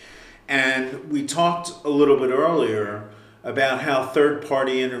 And we talked a little bit earlier about how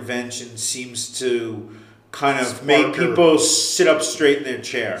third-party intervention seems to kind of make people sit up straight in their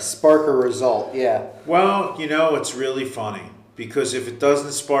chair. Spark a result, yeah. Well, it's really funny. Because if it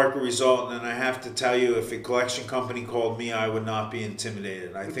doesn't spark a result, then I have to tell you, if a collection company called me, I would not be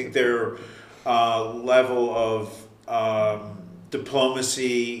intimidated. I think their level of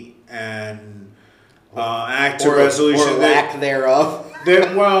diplomacy and act of resolution, or lack thereof.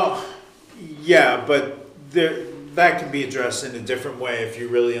 Well, yeah, but that can be addressed in a different way if you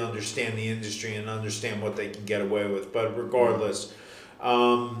really understand the industry and understand what they can get away with. But regardless,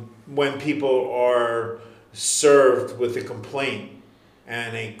 when people are served with a complaint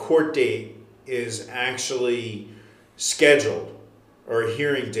and a court date is actually scheduled, or a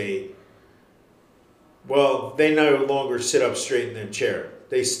hearing date, well, they no longer sit up straight in their chair.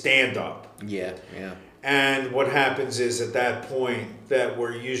 They stand up. Yeah. And what happens is at that point that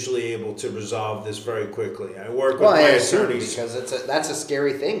we're usually able to resolve this very quickly. I work with my attorneys. Because that's a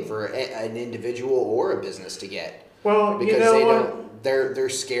scary thing for an individual or a business to get. Well, because they're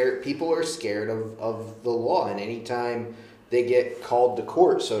scared. People are scared of the law, and anytime they get called to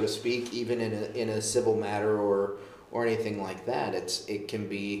court, so to speak, even in a civil matter or anything like that, it can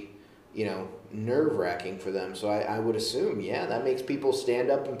be nerve-wracking for them. So I would assume, that makes people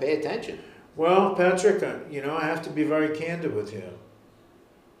stand up and pay attention. Well, Patrick, I have to be very candid with you.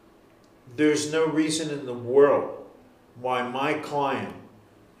 There's no reason in the world why my client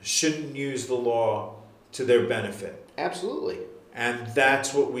shouldn't use the law to their benefit. Absolutely. And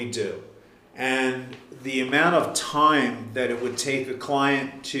that's what we do. And the amount of time that it would take a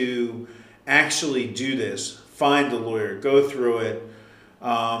client to actually do this, find a lawyer, go through it,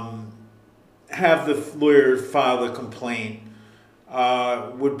 have the lawyer file the complaint,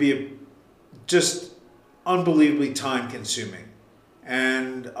 would be just unbelievably time consuming.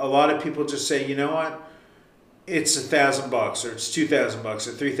 And a lot of people just say, you know what? It's $1,000 or it's $2,000 or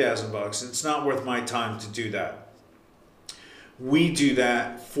 $3,000. It's not worth my time to do that. We do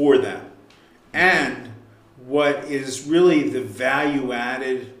that for them. And what is really the value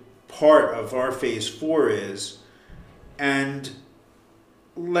added part of our phase 4 is, and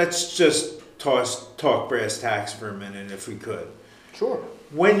let's just talk brass tacks for a minute if we could. Sure.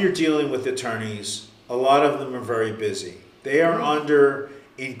 When you're dealing with attorneys, a lot of them are very busy. They are under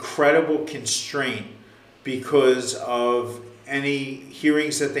incredible constraint because of any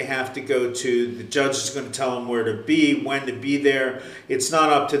hearings that they have to go to. The judge is going to tell them where to be, when to be there. It's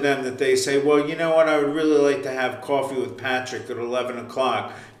not up to them that they say, well, you know what, I would really like to have coffee with Patrick at 11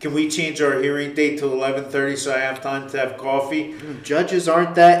 o'clock. Can we change our hearing date to 11:30 so I have time to have coffee? Judges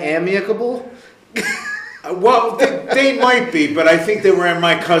aren't that amicable? Well, they might be, but I think they were in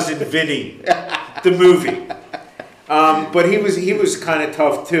My Cousin Vinny, the movie. But he was kind of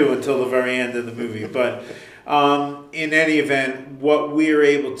tough too until the very end of the movie. But in any event, what we are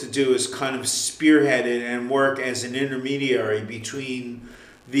able to do is kind of spearhead it and work as an intermediary between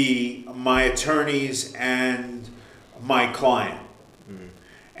my attorneys and my client.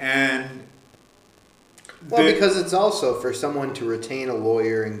 And because it's also, for someone to retain a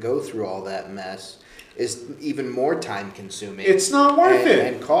lawyer and go through all that mess is even more time consuming. It's not worth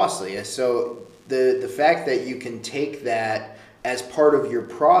it. And costly. So the fact that you can take that as part of your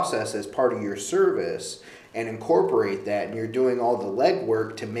process, as part of your service, and incorporate that, and you're doing all the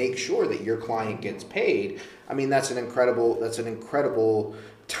legwork to make sure that your client gets paid, I mean, that's an incredible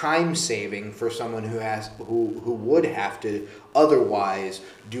time saving for someone who would have to otherwise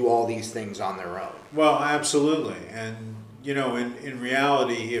do all these things on their own. Well, absolutely. And you know, in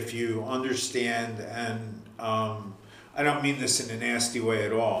reality, if you understand, and I don't mean this in a nasty way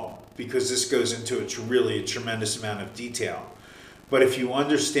at all, because this goes into a tremendous amount of detail. But if you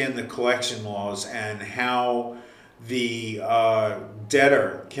understand the collection laws and how the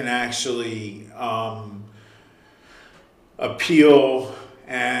debtor can actually appeal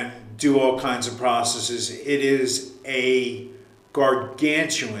and do all kinds of processes, it is a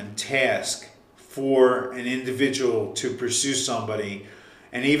gargantuan task for an individual to pursue somebody.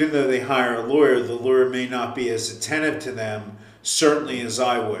 And even though they hire a lawyer, the lawyer may not be as attentive to them, certainly as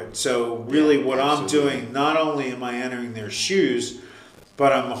I would. So really what I'm doing, not only am I entering their shoes,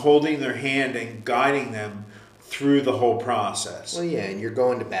 but I'm holding their hand and guiding them through the whole process. Well, yeah, and you're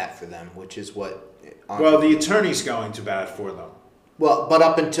going to bat for them, which is what... Well, the attorney's going to bat for them. Well, but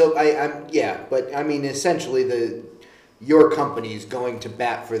up until... but I mean, essentially your company's going to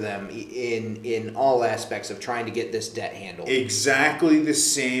bat for them in all aspects of trying to get this debt handled. Exactly the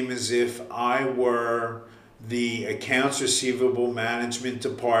same as if I were the accounts receivable management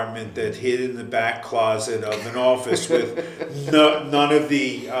department that hid in the back closet of an office with none of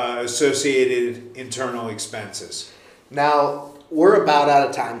the associated internal expenses. Now, we're about out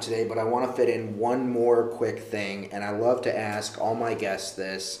of time today, but I want to fit in one more quick thing, and I love to ask all my guests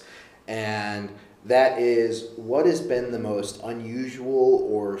this, and that is, what has been the most unusual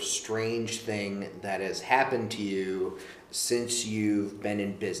or strange thing that has happened to you since you've been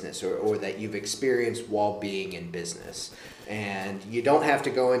in business, or that you've experienced while being in business? And you don't have to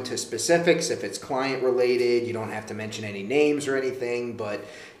go into specifics if it's client related. You don't have to mention any names or anything, but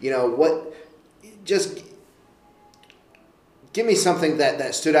just give me something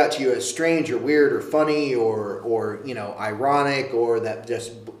that stood out to you as strange or weird or funny or ironic, or that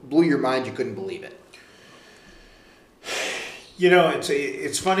just blew your mind, you couldn't believe it. You know,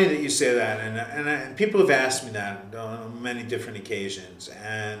 it's funny that you say that, and people have asked me that on many different occasions,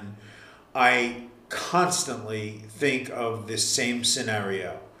 and I constantly think of this same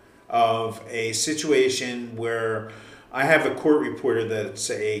scenario of a situation where I have a court reporter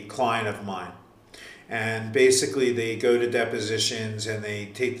that's a client of mine, and basically they go to depositions and they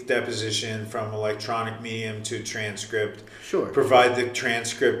take the deposition from electronic medium to transcript, provide the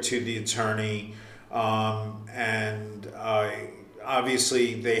transcript to the attorney,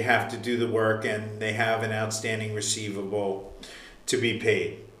 obviously they have to do the work, and they have an outstanding receivable to be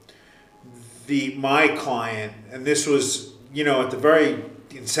paid. My client, and this was, at the very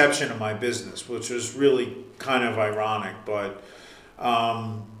inception of my business, which was really kind of ironic, but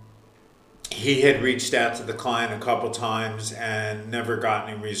he had reached out to the client a couple times and never got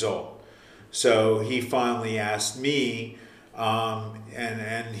any result. So he finally asked me,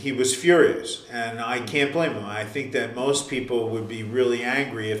 and he was furious, and I can't blame him. I think that most people would be really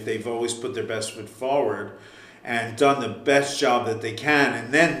angry if they've always put their best foot forward and done the best job that they can,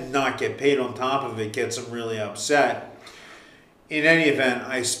 and then not get paid on top of it gets them really upset. In any event,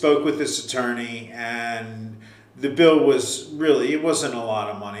 I spoke with this attorney, and the bill was really, it wasn't a lot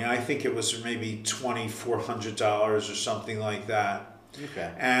of money. I think it was maybe $2,400 or something like that.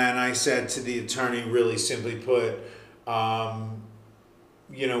 Okay. And I said to the attorney, really simply put,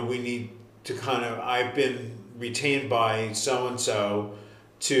 we need to I've been retained by so-and-so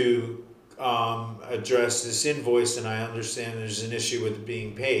to address this invoice, and I understand there's an issue with it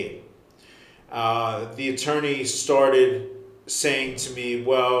being paid. The attorney started saying to me,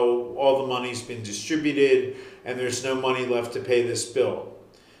 well, all the money's been distributed and there's no money left to pay this bill.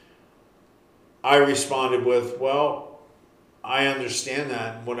 I responded with, well, I understand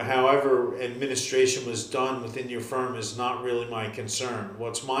that. However administration was done within your firm is not really my concern.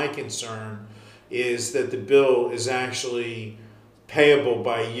 What's my concern is that the bill is actually payable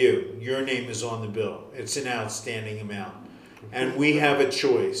by you. Your name is on the bill. It's an outstanding amount. And we have a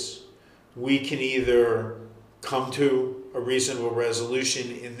choice. We can either come to a reasonable resolution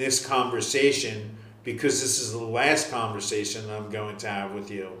in this conversation, because this is the last conversation I'm going to have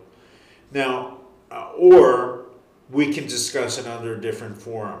with you. Now, or we can discuss it under a different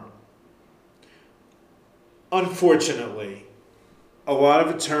forum. Unfortunately, a lot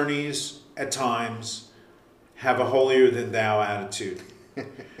of attorneys at times have a holier than thou attitude.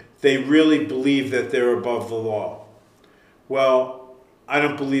 They really believe that they're above the law. Well, I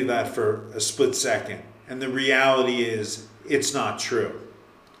don't believe that for a split second. And the reality is, it's not true.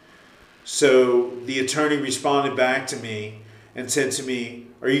 So the attorney responded back to me and said to me,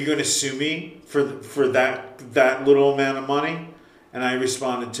 are you going to sue me for that little amount of money? And I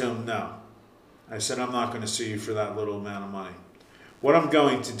responded to him, no. I said, I'm not going to sue you for that little amount of money. What I'm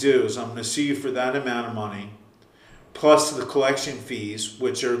going to do is I'm going to sue you for that amount of money, plus the collection fees,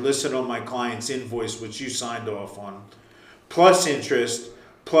 which are listed on my client's invoice, which you signed off on, plus interest,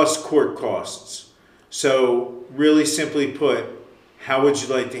 plus court costs. So really simply put, how would you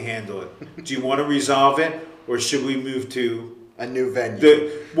like to handle it? Do you want to resolve it, or should we move to a new venue?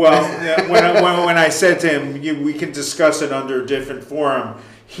 When I said to him, we can discuss it under a different forum,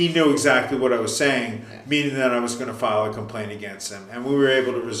 he knew exactly what I was saying, meaning that I was going to file a complaint against him. And we were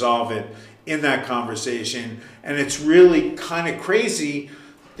able to resolve it in that conversation. And it's really kind of crazy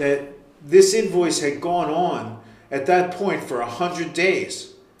that this invoice had gone on at that point for 100 days.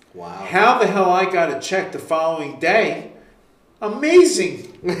 Wow. How the hell I got a check the following day?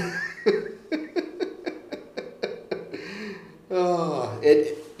 Amazing.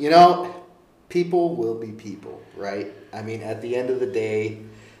 People will be people, right? I mean, at the end of the day,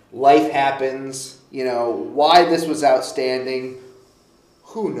 life happens. Why this was outstanding,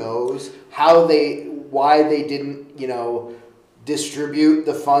 who knows? Why they didn't, distribute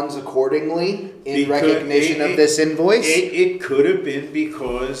the funds accordingly in recognition of this invoice? It could have been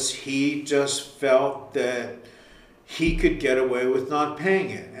because he just felt that he could get away with not paying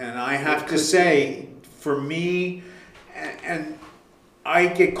it. And I have to say, for me, and I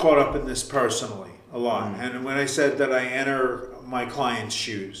get caught up in this personally a lot. Mm-hmm. And when I said that I enter my client's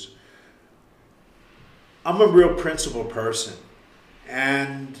shoes, I'm a real principled person.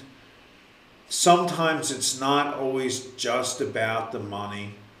 And sometimes it's not always just about the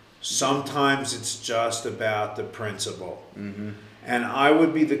money. Sometimes it's just about the principle. Mm-hmm. And I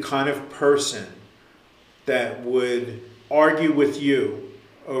would be the kind of person that would argue with you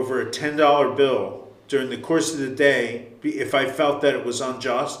over a $10 bill during the course of the day if I felt that it was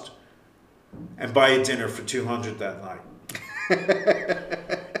unjust, and buy a dinner for $200 that night.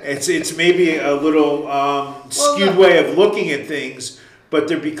 It's maybe a little skewed way of looking at things, but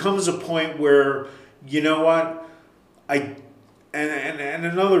there becomes a point where, you know what, and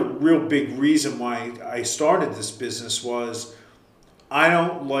another real big reason why I started this business was I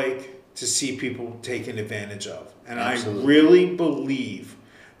don't like to see people taken advantage of. And absolutely. I really believe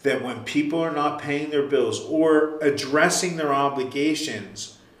that when people are not paying their bills or addressing their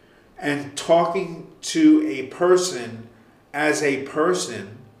obligations and talking to a person as a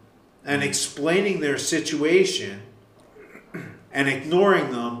person and explaining their situation and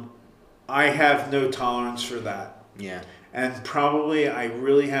ignoring them, I have no tolerance for that. Yeah. And probably I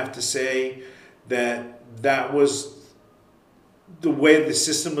really have to say that was the way the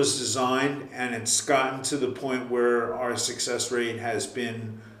system was designed, and it's gotten to the point where our success rate has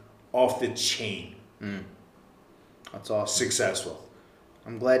been off the chain. That's awesome. Successful.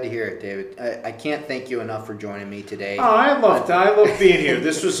 I'm glad to hear it, David. I can't thank you enough for joining me today. Oh, I love being here.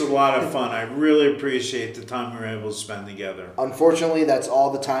 This was a lot of fun. I really appreciate the time we were able to spend together. Unfortunately, that's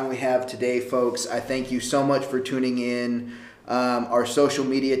all the time we have today, folks. I thank you so much for tuning in. Our social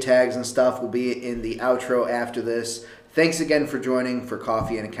media tags and stuff will be in the outro after this. Thanks again for joining for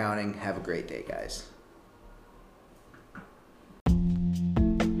Coffee and Accounting. Have a great day, guys.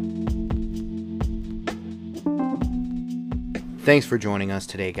 Thanks for joining us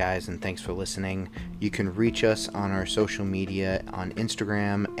today, guys, and thanks for listening. You can reach us on our social media on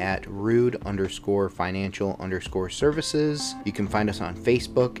Instagram at rude_financial_services. You can find us on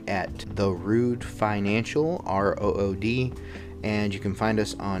Facebook at The Rude Financial, ROOD, and you can find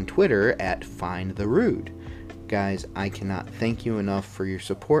us on Twitter at Find the Rude. Guys, I cannot thank you enough for your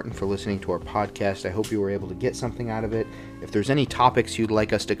support and for listening to our podcast. I hope you were able to get something out of it. If there's any topics you'd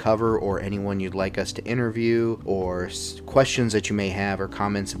like us to cover or anyone you'd like us to interview or questions that you may have or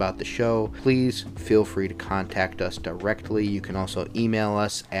comments about the show, please feel free to contact us directly. You can also email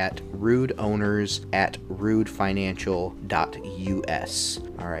us at rudeowners@rudefinancial.us.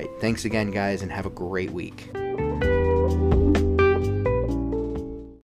 All right, thanks again, guys, and have a great week.